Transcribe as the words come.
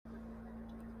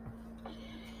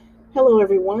Hello,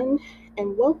 everyone,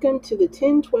 and welcome to the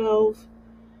 1012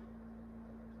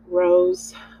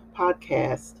 Rose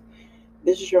podcast.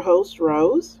 This is your host,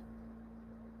 Rose,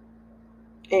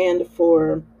 and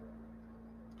for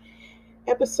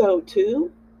episode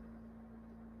 2,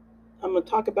 I'm going to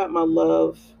talk about my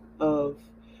love of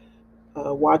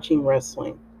watching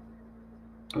wrestling.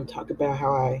 I'm talk about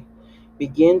how I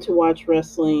began to watch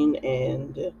wrestling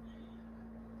and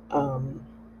um,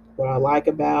 what I like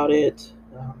about it,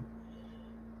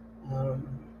 um,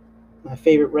 my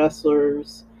favorite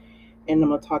wrestlers, and I'm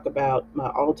going to talk about my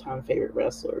all-time favorite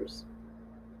wrestlers.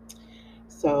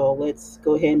 So let's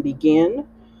go ahead and begin.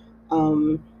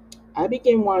 Um, I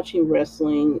began watching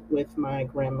wrestling with my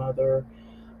grandmother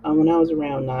when I was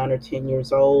around 9 or 10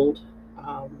 years old.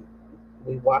 Um,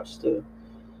 we watched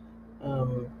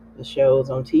um, the shows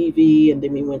on TV, and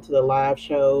then we went to the live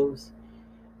shows,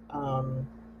 um,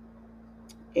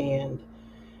 and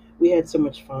we had so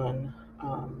much fun.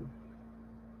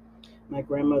 My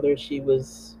grandmother, she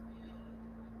was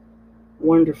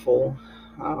wonderful.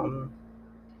 Um,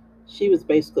 she was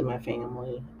basically my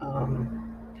family.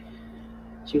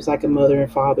 She was like a mother and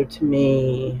father to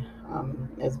me.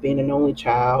 As being an only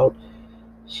child,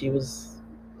 she was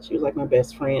she was like my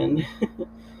best friend.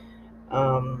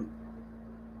 um,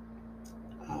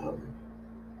 um,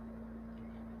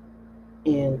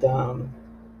 and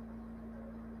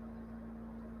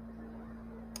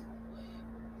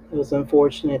It was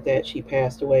unfortunate that she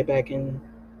passed away back in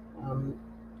um,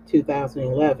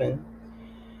 2011,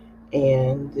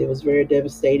 and it was very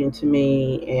devastating to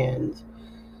me, and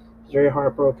I was very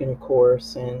heartbroken, of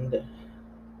course. And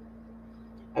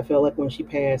I felt like when she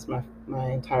passed, my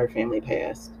entire family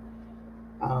passed.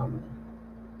 Um,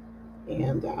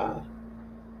 and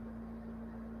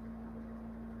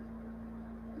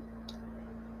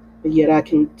But yet I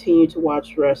continue to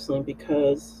watch wrestling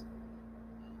because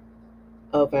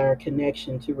of our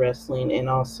connection to wrestling, and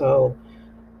also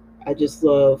I just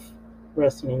love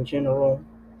wrestling in general.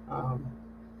 Um,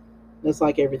 that's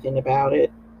like everything about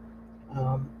it.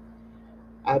 Um,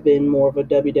 I've been more of a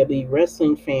WWE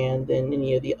wrestling fan than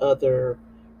any of the other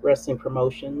wrestling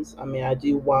promotions. I mean, I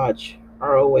do watch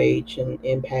ROH and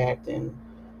Impact and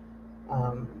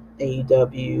um,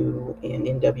 AEW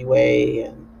and NWA,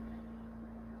 and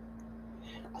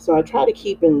so I try to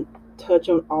keep in touch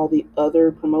on all the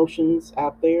other promotions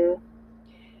out there.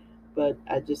 But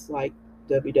I just like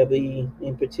WWE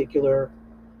in particular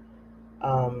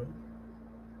because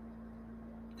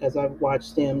I've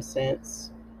watched them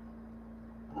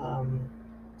um,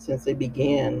 since they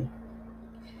began.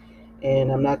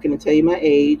 And I'm not going to tell you my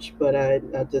age, but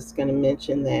I'm just going to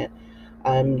mention that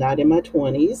I'm not in my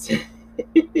 20s.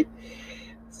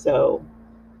 so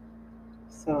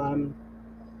so um,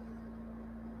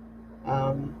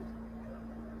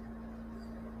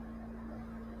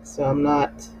 I'm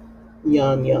not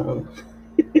young.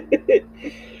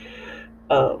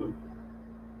 um,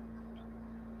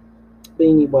 but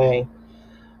anyway,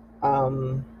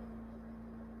 um,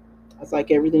 it's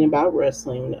like everything about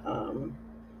wrestling.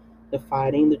 The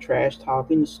fighting, the trash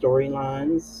talking, the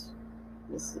storylines,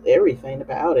 it's everything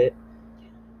about it.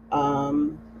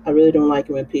 I really don't like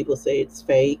it when people say it's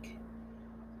fake.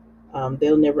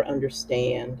 They'll never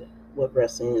understand what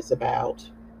wrestling is about.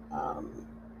 Um,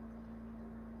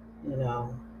 you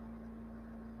know,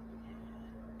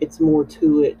 it's more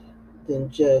to it than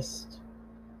just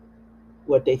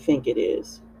what they think it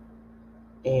is.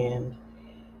 And,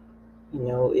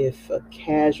 if a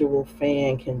casual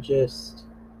fan can just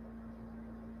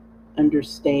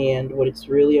understand what it's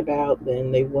really about,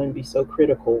 then they wouldn't be so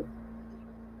critical.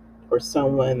 Or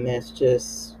someone that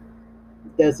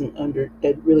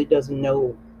really doesn't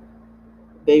know,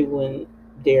 they wouldn't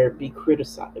dare be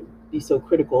so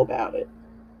critical about it.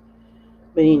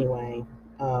 But anyway,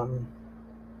 um,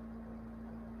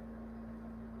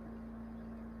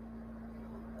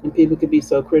 and people could be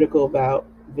so critical about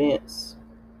Vince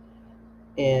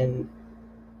and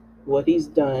what he's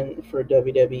done for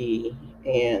WWE.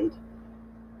 And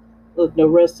look, no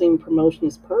wrestling promotion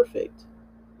is perfect.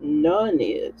 None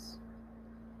is.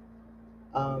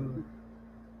 Um,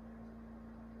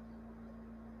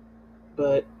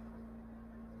 but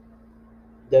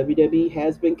WWE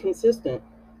has been consistent,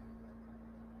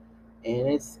 and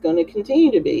it's going to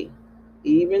continue to be,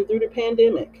 even through the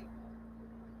pandemic.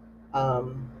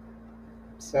 Um,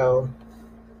 so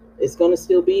it's going to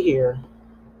still be here.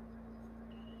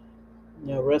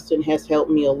 Wrestling has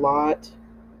helped me a lot.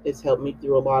 It's helped me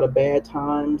through a lot of bad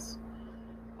times.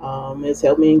 It's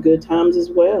helped me in good times as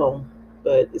well,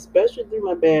 but especially through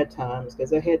my bad times,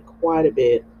 because I had quite a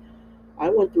bit. I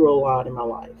went through a lot in my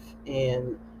life,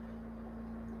 and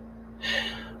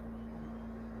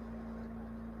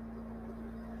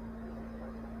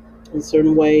In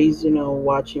certain ways,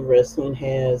 watching wrestling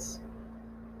has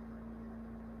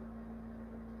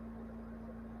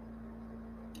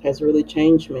really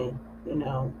changed me, you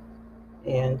know,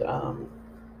 and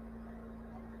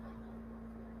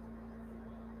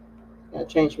that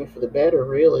changed me for the better,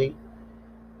 really,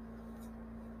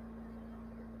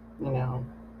 you know.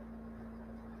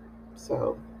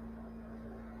 So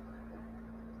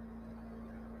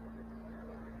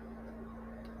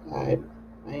I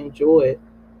I enjoy it.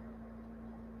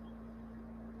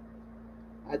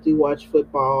 I do watch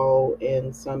football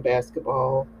and some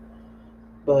basketball,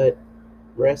 but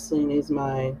wrestling is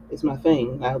my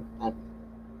thing. I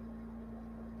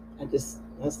just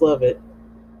love it.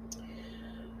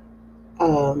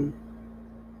 Um,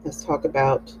 let's talk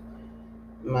about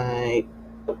my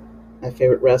my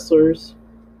favorite wrestlers.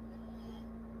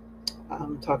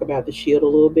 Talk about the Shield a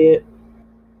little bit.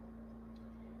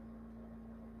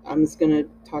 I'm just gonna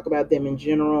talk about them in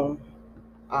general,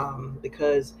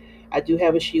 because I do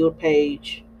have a Shield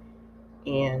page,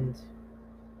 and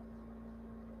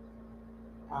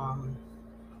um,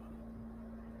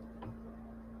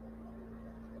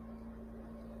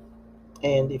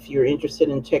 if you're interested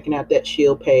in checking out that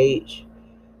Shield page,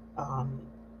 um,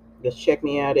 just check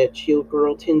me out at Shield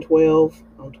Girl 1012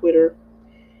 on Twitter,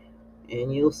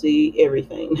 and you'll see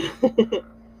everything.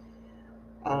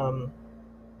 um,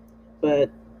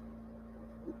 but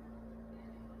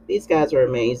these guys are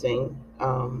amazing.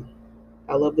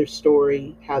 I love their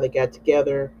story, how they got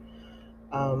together.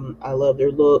 I love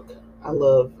their look. I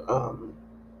love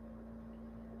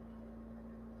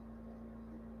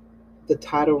the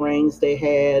title reigns they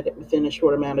had within a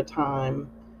short amount of time.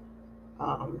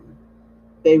 Um,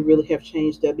 they really have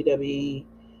changed WWE.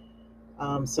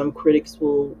 Some critics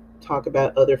will talk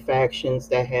about other factions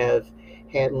that have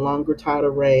had longer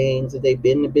title reigns, and they've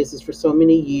been in the business for so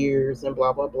many years, and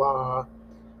blah blah blah.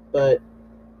 But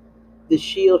the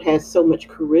Shield has so much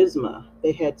charisma.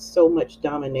 They had so much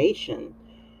domination,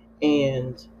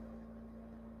 and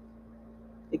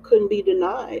it couldn't be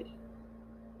denied.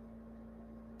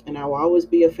 And I'll always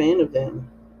be a fan of them.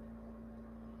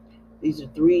 These are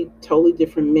three totally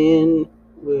different men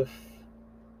with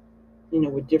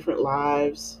with different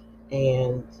lives,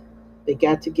 and they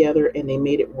got together and they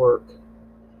made it work.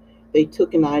 They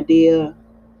took an idea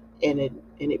and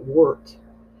it worked.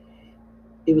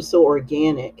 It was so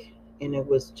organic, and it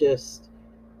was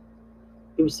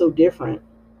so different.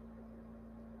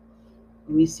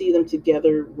 We see them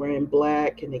together wearing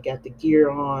black, and they got the gear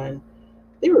on.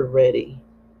 They were ready.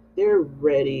 They're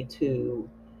ready to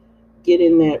get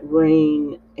in that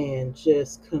ring and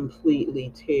just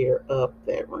completely tear up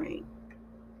that ring.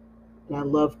 And I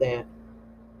love that.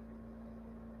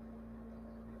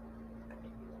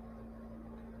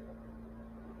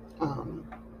 Um,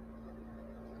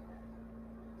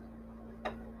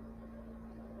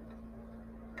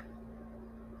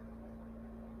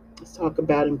 let's talk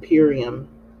about Imperium.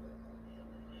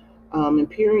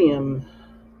 Imperium,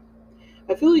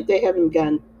 I feel like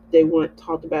they weren't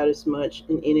talked about as much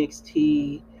in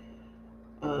NXT,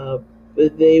 uh,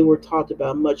 but they were talked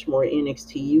about much more in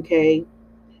NXT UK.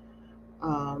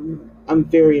 I'm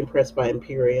very impressed by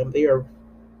Imperium.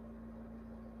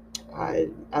 I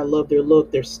love their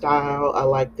look, their style. I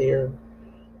like their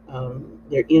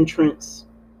entrance.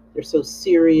 They're so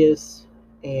serious,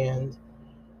 and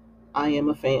I am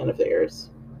a fan of theirs.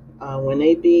 When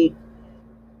they beat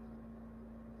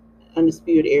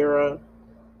Undisputed Era,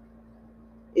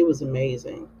 it was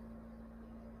amazing.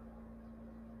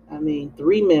 I mean,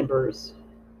 three members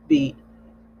beat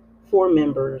four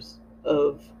members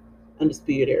of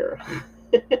Undisputed Era.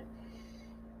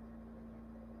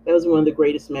 That was one of the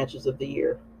greatest matches of the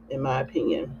year, in my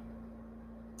opinion.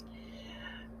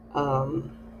 Um,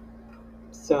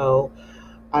 so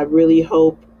I really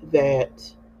hope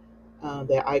that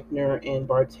Eichner and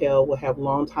Bartel will have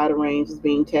long title reigns as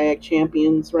being tag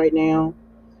champions right now.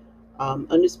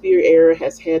 Undisputed Era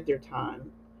has had their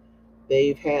time.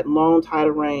 They've had long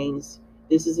title reigns.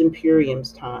 This is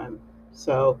Imperium's time.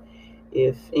 So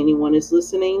if anyone is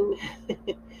listening,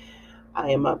 I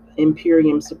am an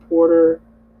Imperium supporter.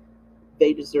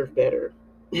 They deserve better.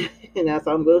 And that's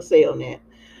all I'm going to say on that.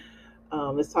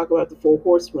 Let's talk about the Four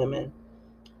Horsewomen.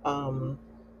 Um,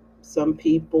 some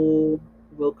people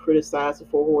will criticize the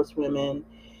Four Horsewomen,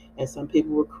 and some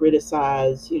people will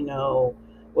criticize,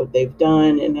 what they've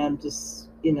done. And I'm just,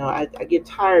 I get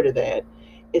tired of that.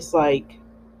 It's like,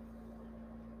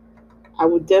 I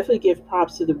would definitely give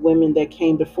props to the women that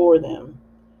came before them,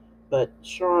 but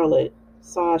Charlotte,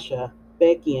 Sasha,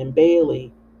 Becky, and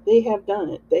Bailey, they have done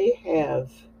it. They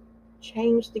have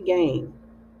changed the game.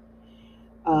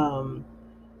 Um,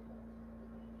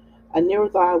 I never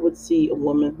thought I would see a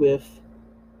woman with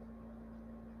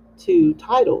two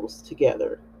titles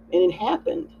together, and it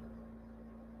happened.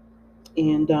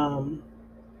 And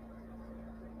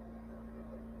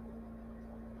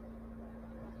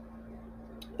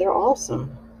they're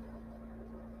awesome.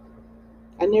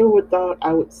 I never would thought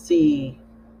I would see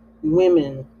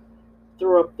women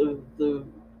throw up the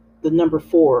number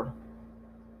four.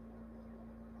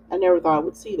 I never thought I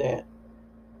would see that,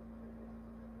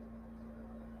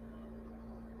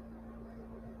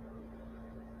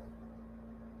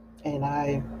 and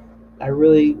I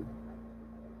really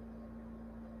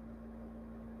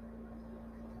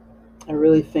I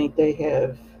really think they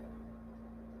have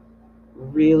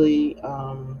really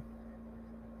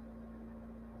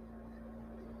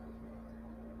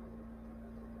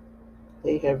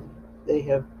they have they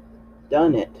have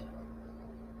done it.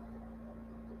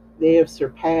 They have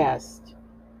surpassed.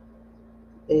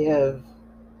 They have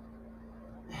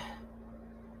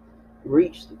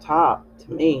reached the top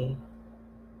to me,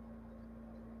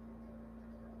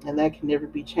 and that can never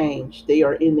be changed. They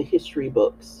are in the history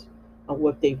books of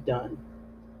what they've done,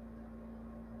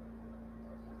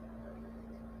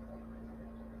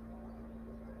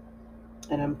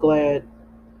 and I'm glad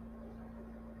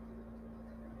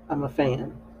I'm a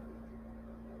fan,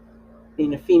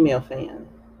 being a female fan,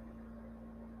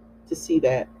 to see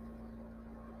that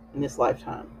in this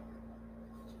lifetime.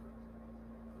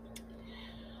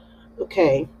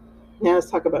 Okay, now let's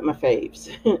talk about my faves.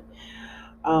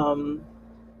 um,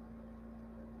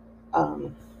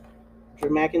 um, Drew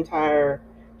McIntyre,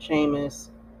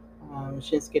 Sheamus,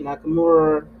 Shinsuke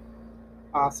Nakamura,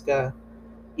 Asuka,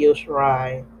 Io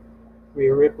Shirai,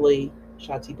 Rhea Ripley,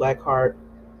 Shotzi Blackheart,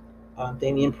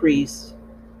 Damian Priest,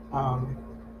 um,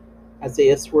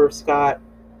 Isaiah Swerve Scott,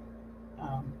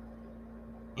 um,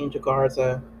 Angel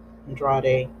Garza,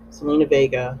 Andrade, Selena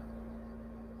Vega,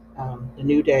 The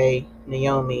New Day,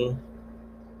 Naomi,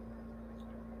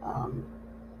 um,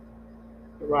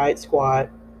 the Riot Squad,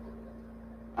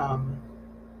 um,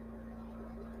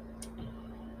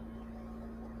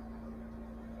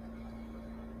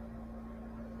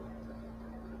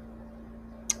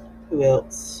 who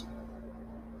else?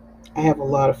 I have a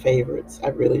lot of favorites. I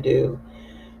really do.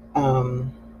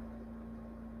 Um,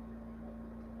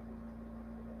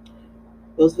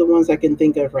 those are the ones I can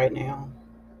think of right now.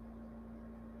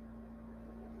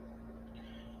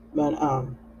 But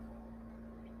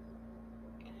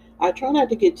I try not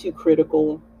to get too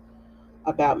critical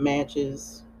about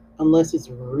matches unless it's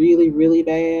really, really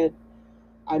bad.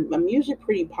 I'm usually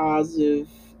pretty positive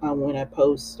when I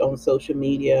post on social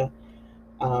media.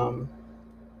 Um,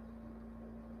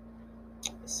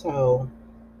 so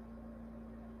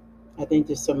I think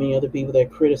there's so many other people that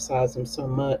criticize them so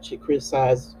much. They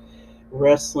criticize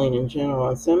wrestling in general,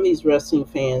 and some of these wrestling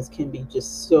fans can be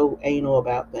just so anal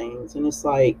about things, and it's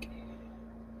like,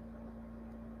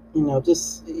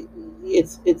 just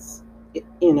it's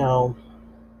you know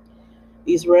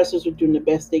these wrestlers are doing the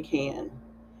best they can,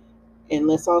 and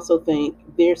let's also think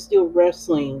they're still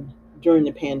wrestling during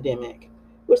the pandemic,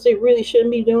 which they really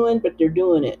shouldn't be doing, but they're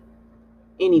doing it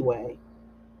anyway,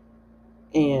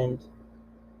 and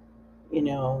you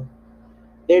know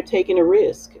they're taking a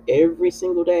risk every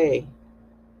single day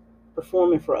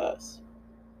performing for us.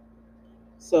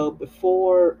 So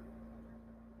before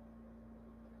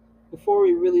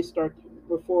we really start,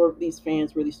 before these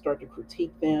fans really start to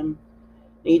critique them,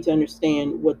 they need to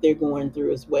understand what they're going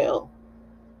through as well.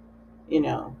 You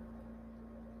know,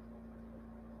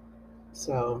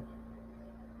 so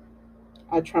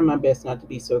I try my best not to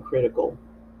be so critical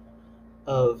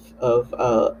of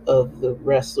the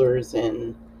wrestlers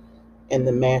and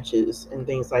the matches and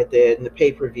things like that and the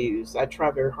pay-per-views. I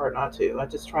try very hard not to. I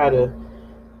just try to,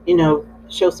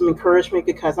 show some encouragement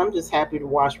because I'm just happy to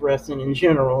watch wrestling in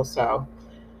general.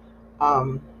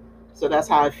 Um, so that's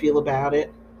how I feel about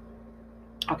it.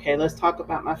 Okay, let's talk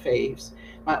about my faves,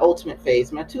 my ultimate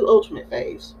faves, my two ultimate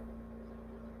faves.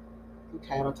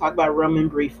 Okay, I'm gonna talk about Roman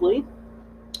briefly.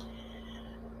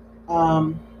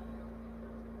 Um,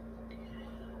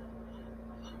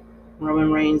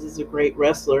 Roman Reigns is a great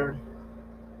wrestler.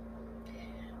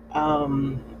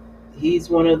 Um, he's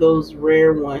one of those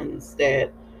rare ones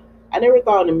that I never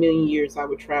thought in a million years I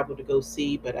would travel to go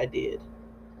see, but I did.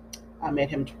 I met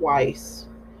him twice,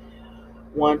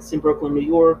 once in Brooklyn, New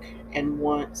York, and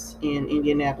once in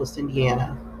Indianapolis,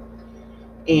 Indiana.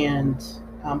 And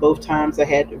both times I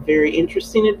had very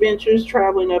interesting adventures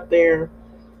traveling up there,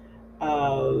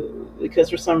 uh, because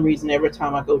for some reason, every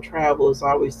time I go travel, there's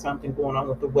always something going on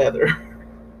with the weather.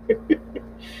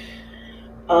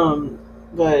 um,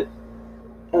 but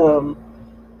um,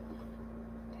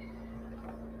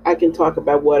 I can talk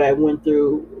about what I went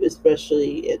through,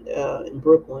 especially in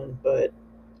Brooklyn, but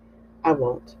I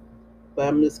won't. But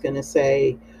I'm just going to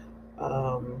say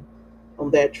um,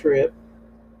 on that trip,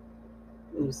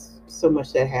 there was so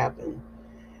much that happened.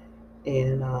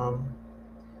 And,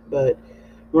 but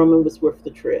Roman was worth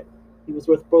the trip. He was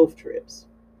worth both trips.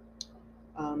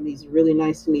 He's really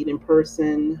nice to meet in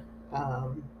person.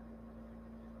 Um,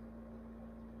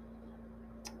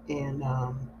 and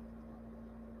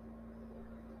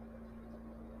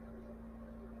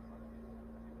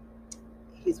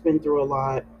he's been through a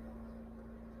lot.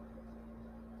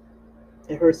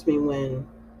 It hurts me when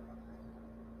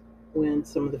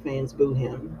some of the fans boo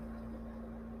him.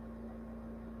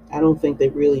 I don't think they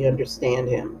really understand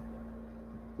him.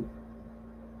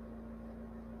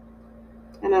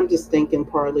 And I'm just thinking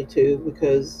partly too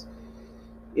because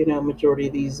majority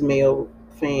of these male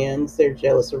fans, they're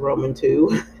jealous of Roman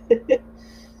too.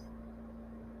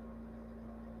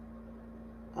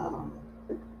 um,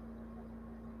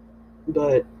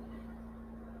 but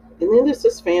and then there's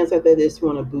just fans out there that just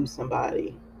want to boo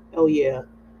somebody. Oh yeah,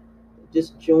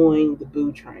 just join the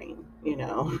boo train.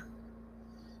 And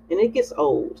it gets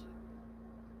old.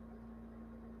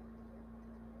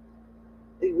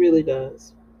 It really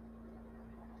does.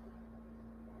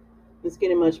 It's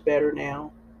getting much better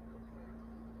now,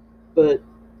 but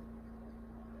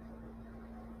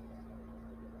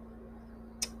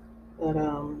but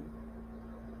um,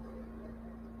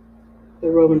 but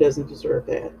Roman doesn't deserve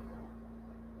that.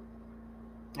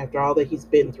 After all that he's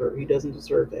been through, he doesn't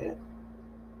deserve that.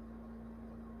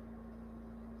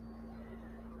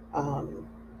 Um,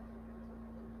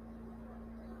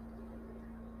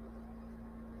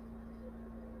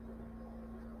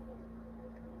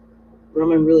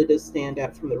 Roman really does stand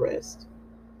out from the rest.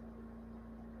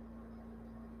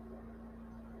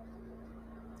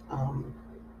 Um,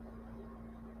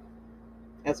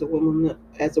 as a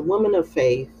woman of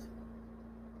faith,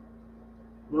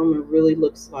 Roman really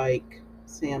looks like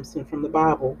Samson from the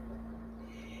Bible.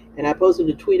 And I posted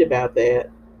a tweet about that,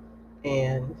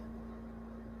 and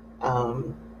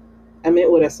um, I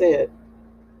meant what I said.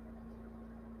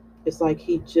 It's like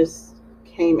he just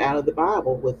came out of the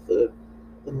Bible with the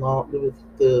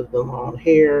long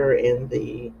hair and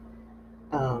the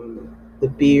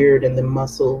beard and the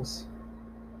muscles.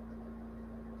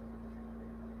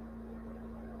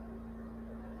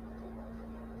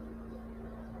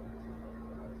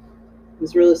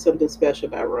 There's really something special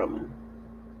about Roman.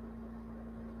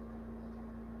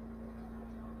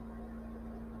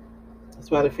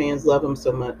 That's why the fans love him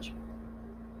so much.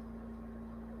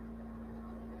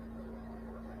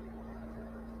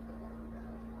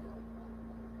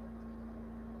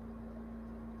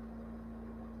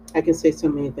 I can say so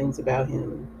many things about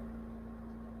him,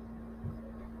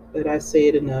 but I say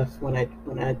it enough when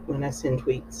I send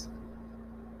tweets.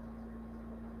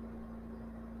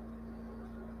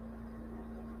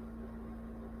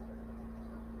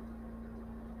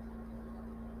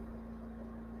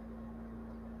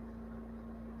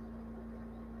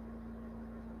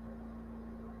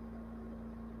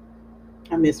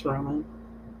 I miss Roman.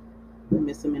 I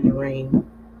miss him in the ring,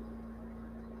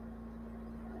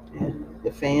 and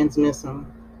the fans miss him.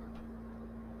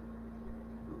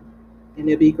 And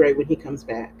it'll be great when he comes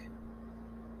back.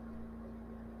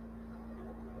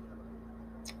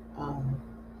 Um,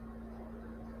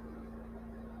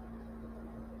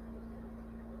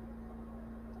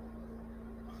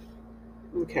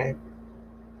 okay,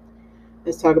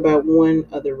 let's talk about one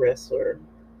other wrestler,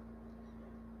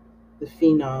 the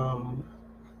Phenom,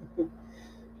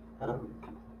 um,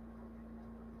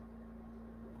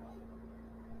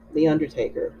 the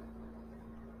Undertaker.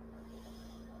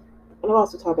 And I'll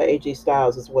also talk about AJ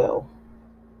Styles as well.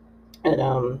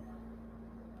 And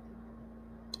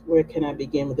where can I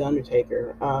begin with the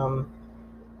Undertaker?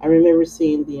 I remember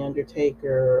seeing the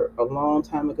Undertaker a long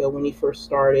time ago when he first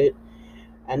started.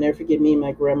 I never forget, me and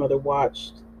my grandmother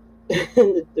watched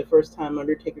the first time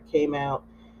Undertaker came out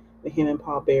with him and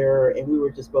Paul Bearer, and we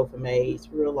were just both amazed.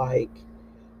 We were like,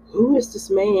 "Who is this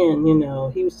man?"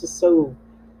 He was just so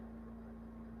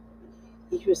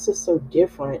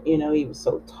different. He was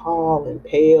so tall and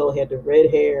pale, had the red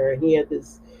hair, and he had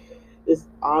this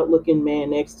odd looking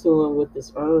man next to him with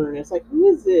this urn. It's like, who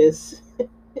is this?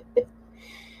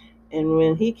 And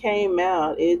when he came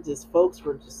out, it just folks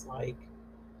were just like,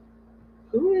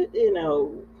 who is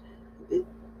it,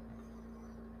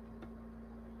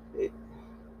 it,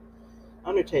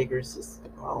 Undertaker's just,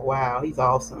 oh wow, he's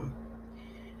awesome.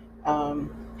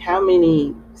 How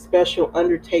many special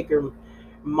Undertaker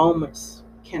moments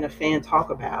can a fan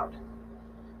talk about?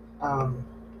 Um,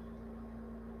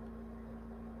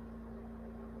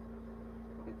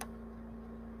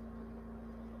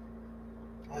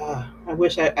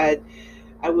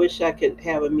 I wish I could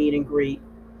have a meet and greet,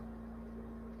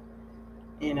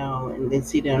 and then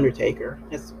see the Undertaker.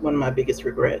 That's one of my biggest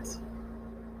regrets.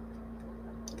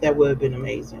 That would have been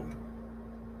amazing.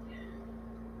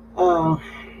 Uh,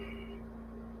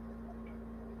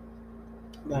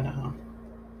 but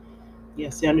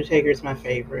yes, the Undertaker is my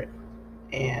favorite,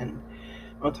 and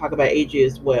I'm gonna talk about AJ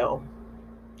as well.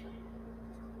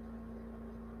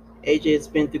 AJ has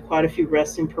been through quite a few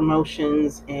wrestling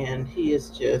promotions, and he is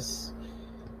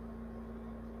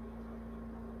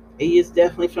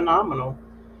definitely phenomenal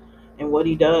in what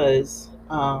he does.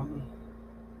 The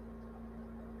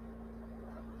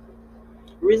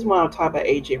reason why I'll talk about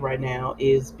AJ right now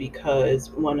is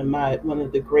because one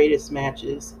of the greatest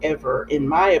matches ever, in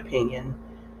my opinion,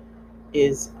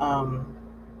 is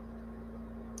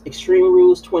Extreme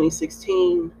Rules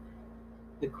 2016,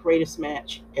 the greatest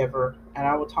match ever, and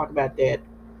I will talk about that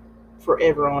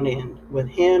forever on end with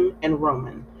him and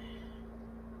Roman.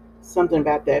 Something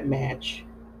about that match.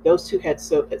 Those two had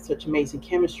such amazing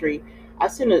chemistry. I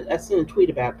sent a tweet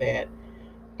about that,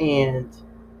 and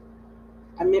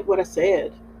I meant what I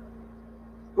said.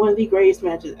 One of the greatest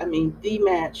matches. I mean, the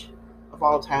match of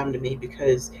all time to me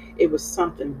because it was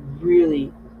something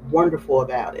really wonderful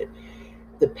about it.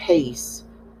 The pace,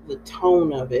 the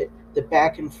tone of it, the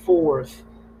back and forth.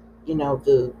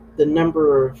 The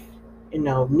number of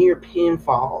near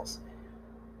pinfalls,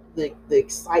 the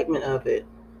excitement of it.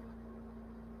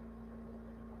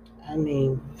 I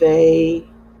mean, they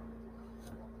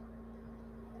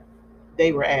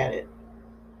were at it,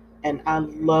 and I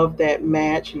love that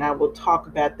match, and I will talk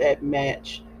about that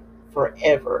match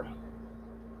forever.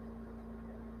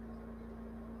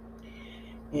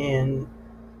 And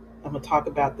I'm gonna talk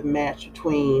about the match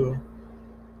between,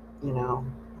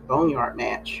 Boneyard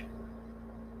match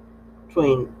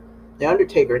between the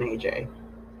Undertaker and AJ.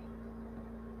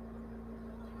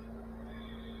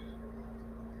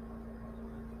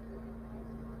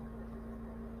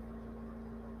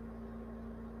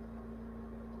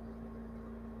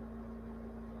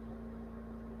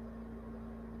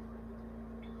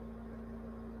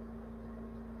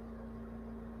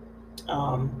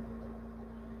 Um,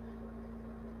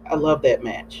 I love that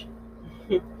match.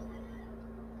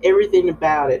 Everything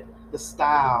about it, the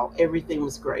style, everything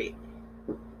was great.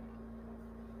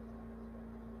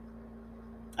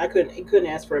 I couldn't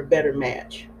ask for a better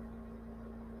match.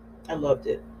 I loved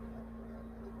it.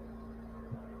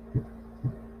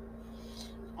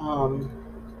 Um,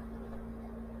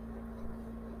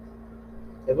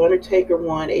 if Undertaker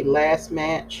won a last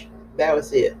match, that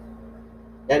was it.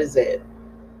 That is it.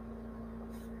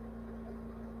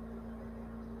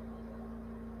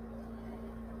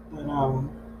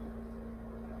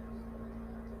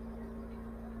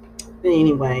 But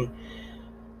anyway,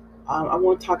 I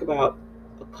want to talk about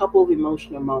a couple of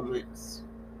emotional moments.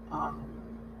 Um,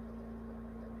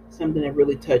 Something that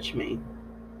really touched me.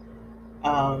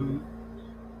 Um,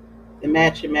 the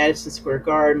match at Madison Square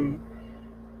Garden.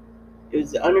 It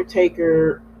was the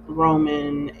Undertaker,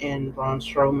 Roman, and Braun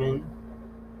Strowman.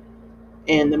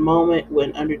 And the moment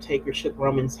when Undertaker shook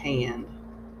Roman's hand,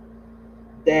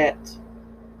 that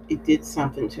it did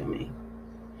something to me.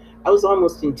 I was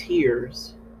almost in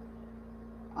tears.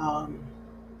 Um,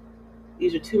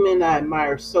 these are two men I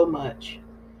admire so much.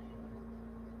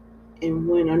 And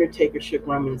when Undertaker shook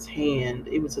Roman's hand,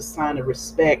 it was a sign of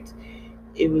respect.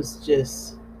 It was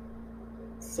just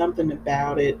something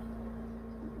about it.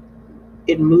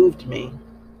 It moved me.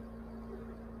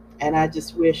 And I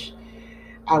just wish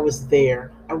I was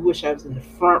there. I wish I was in the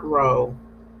front row.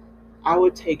 I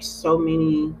would take so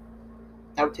many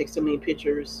I would take so many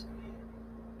pictures.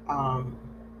 Um,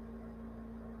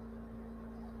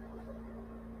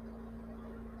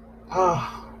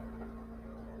 oh,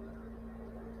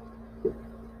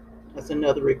 that's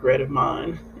another regret of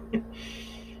mine.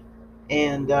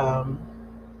 And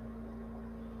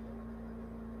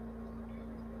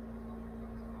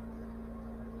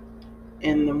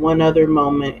and the one other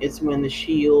moment is when the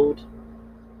Shield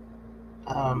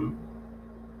um,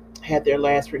 had their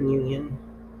last reunion.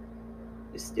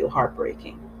 It's still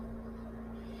heartbreaking.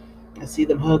 I see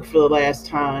them hug for the last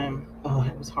time. Oh,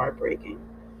 it was heartbreaking.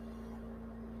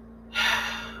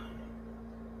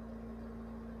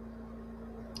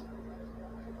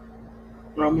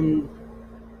 Roman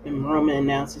Roman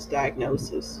announced his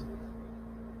diagnosis.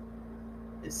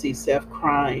 To see Seth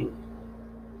crying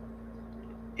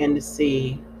and to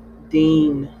see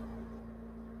Dean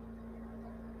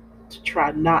to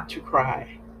try not to cry.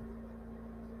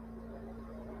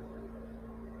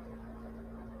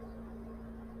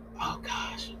 Oh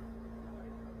gosh.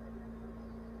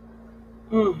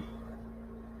 Mm.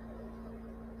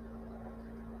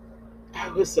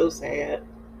 was so sad.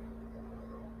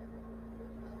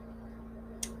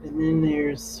 And then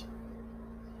there's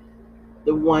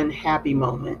the one happy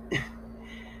moment.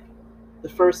 The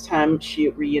first time she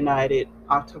reunited,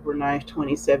 October 9th,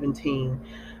 2017.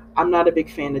 I'm not a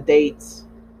big fan of dates.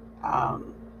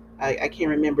 Um, I can't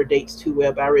remember dates too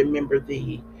well, but I remember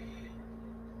the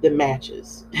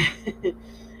matches.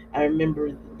 I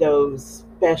remember those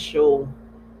special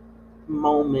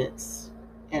moments,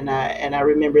 and I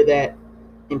remember that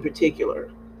in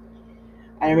particular.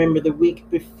 I remember the week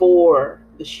before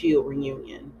the Shield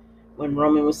reunion when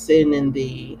Roman was sitting in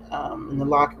the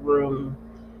locker room,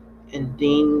 and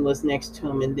Dean was next to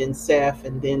him, and then Seth,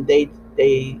 and then they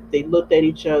looked at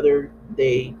each other.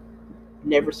 They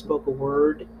never spoke a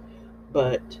word,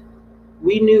 but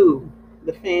we knew,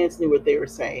 the fans knew what they were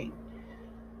saying.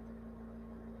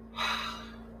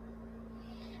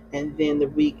 And then the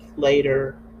week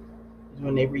later,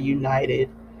 when they reunited,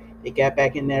 they got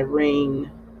back in that ring.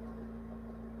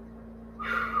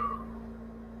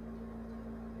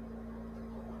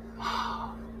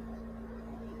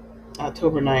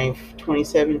 October 9th,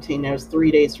 2017. That was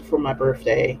 3 days before my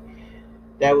birthday.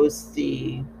 That was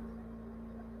the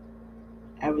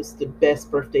that was the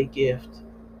best birthday gift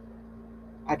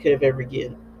I could have ever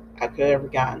get I could have ever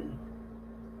gotten,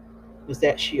 was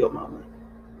that Shield moment.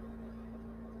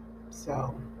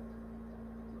 So,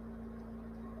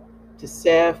 to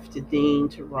Seth, to Dean,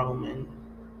 to Roman,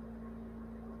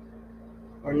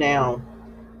 or now,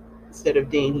 instead of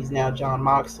Dean, he's now John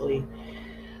Moxley.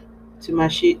 To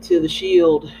the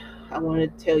Shield, I want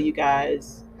to tell you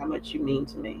guys how much you mean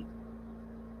to me,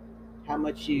 how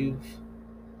much you've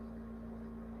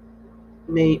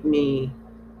made me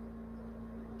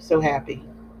so happy,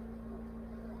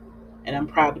 and I'm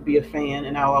proud to be a fan,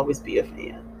 and I'll always be a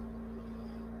fan.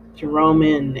 To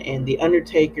Roman and The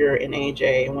Undertaker and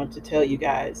AJ, I want to tell you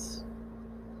guys,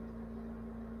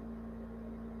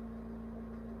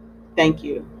 thank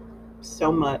you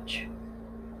so much.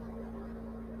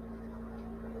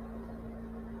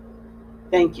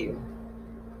 Thank you.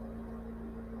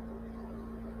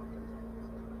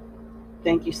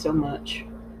 Thank you so much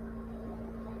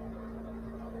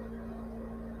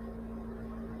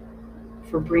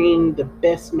for bringing the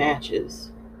best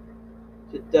matches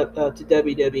to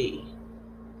WWE.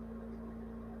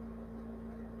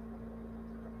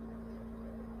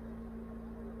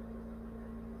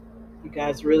 You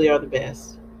guys really are the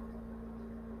best.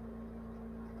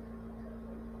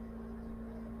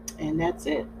 And that's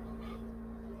it.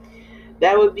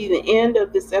 That would be the end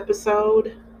of this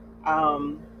episode.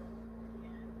 Um,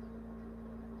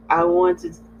 I want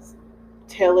to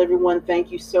tell everyone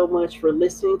thank you so much for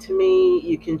listening to me.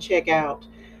 You can check out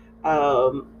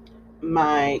um,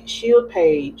 my Shield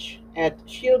page at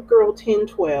Shield Girl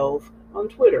 1012 on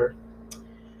Twitter.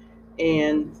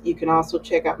 And you can also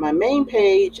check out my main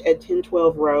page at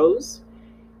 1012 Rose.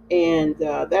 And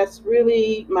that's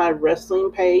really my wrestling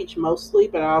page mostly,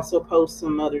 but I also post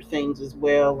some other things as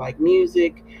well, like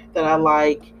music that I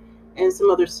like and some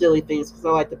other silly things because I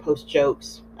like to post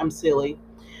jokes. I'm silly.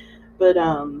 But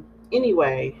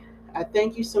anyway, I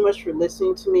thank you so much for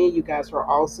listening to me. You guys are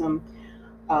awesome.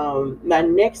 My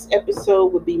next episode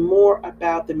would be more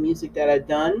about the music that I've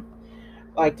done,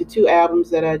 like the 2 albums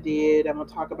that I did. I'm going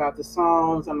to talk about the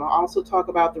songs. I'm going to also talk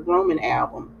about the Roman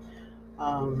album,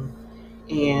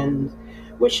 and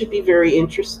which should be very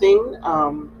interesting.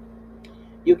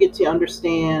 You'll get to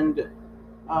understand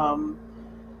um,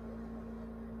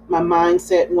 my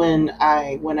mindset when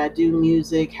I do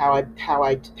music, how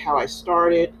I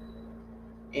started,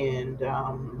 and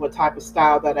what type of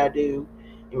style that I do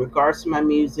in regards to my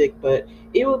music. But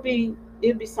it would be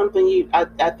something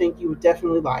I think you would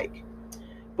definitely like.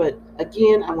 But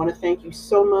again, I want to thank you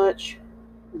so much.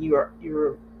 You're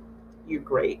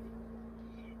great,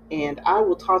 and I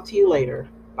will talk to you later.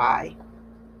 Bye.